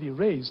already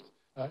raised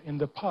in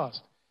the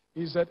past,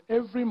 is that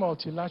every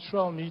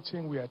multilateral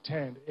meeting we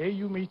attend,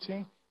 AU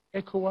meeting,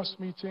 ECOWAS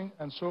meeting,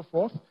 and so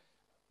forth,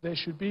 there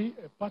should be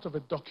a part of a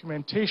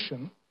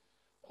documentation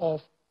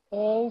of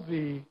all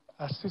the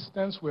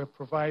assistance we're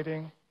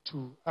providing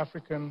to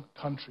African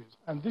countries.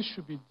 And this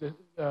should be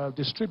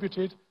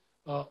distributed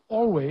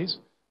always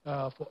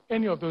for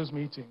any of those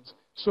meetings,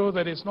 so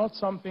that it's not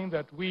something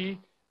that we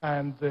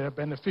and the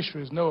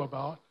beneficiaries know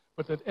about,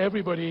 but that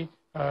everybody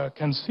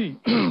can see.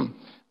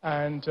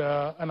 And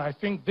I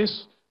think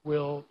this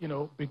will,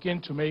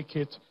 begin to make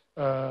it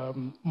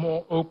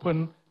more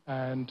open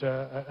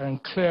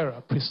and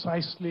clearer,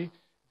 precisely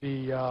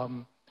the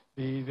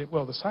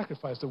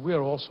sacrifice that we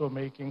are also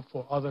making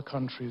for other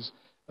countries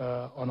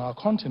on our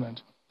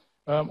continent.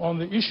 On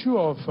the issue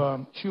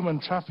of human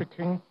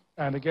trafficking,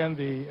 and again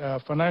the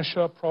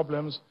financial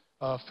problems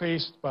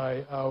faced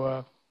by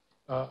our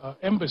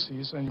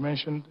embassies, and you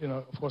mentioned,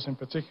 of course, in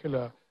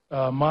particular,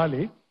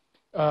 Mali.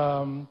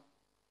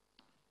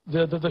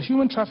 The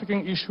human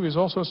trafficking issue is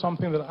also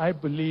something that I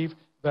believe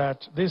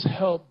that this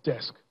help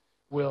desk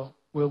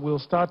will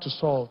start to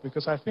solve,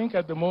 because I think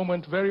at the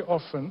moment, very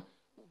often,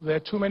 there are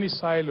too many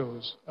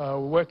silos.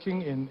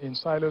 Working in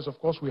silos, of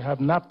course, we have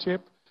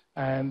NAPTIP,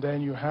 and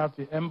then you have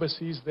the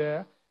embassies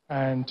there,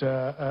 and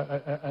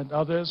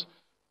others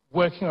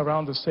working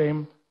around the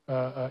same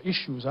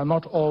issues, are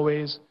not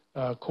always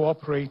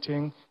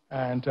cooperating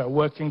and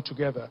working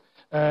together.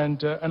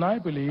 And I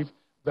believe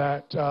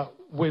that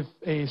with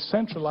a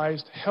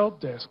centralized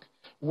help desk,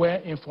 where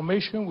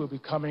information will be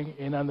coming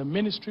in, and the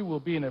ministry will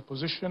be in a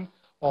position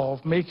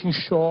of making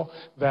sure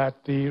that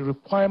the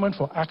requirement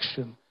for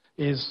action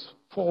is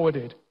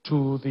forwarded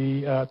to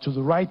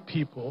the right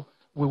people,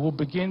 we will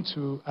begin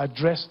to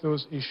address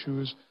those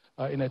issues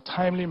in a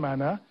timely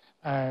manner,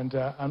 and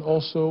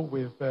also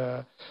with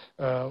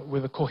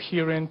a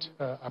coherent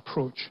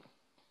approach.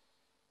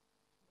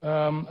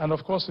 And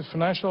of course, the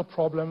financial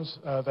problems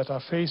that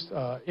are faced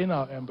in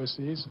our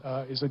embassies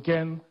is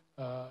again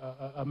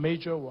a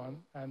major one,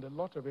 and a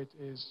lot of it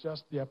is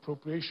just the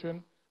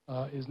appropriation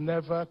is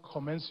never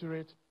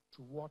commensurate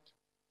to what.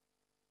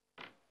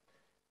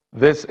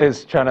 This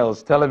is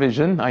Channels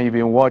Television, and you've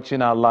been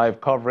watching our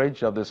live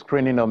coverage of the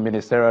screening of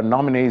ministerial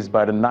nominees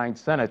by the 9th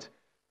Senate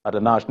at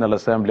the National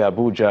Assembly,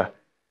 Abuja.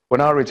 We'll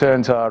now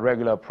return to our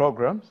regular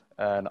programs,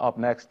 and up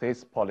next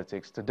is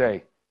Politics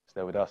Today.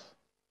 Stay with us.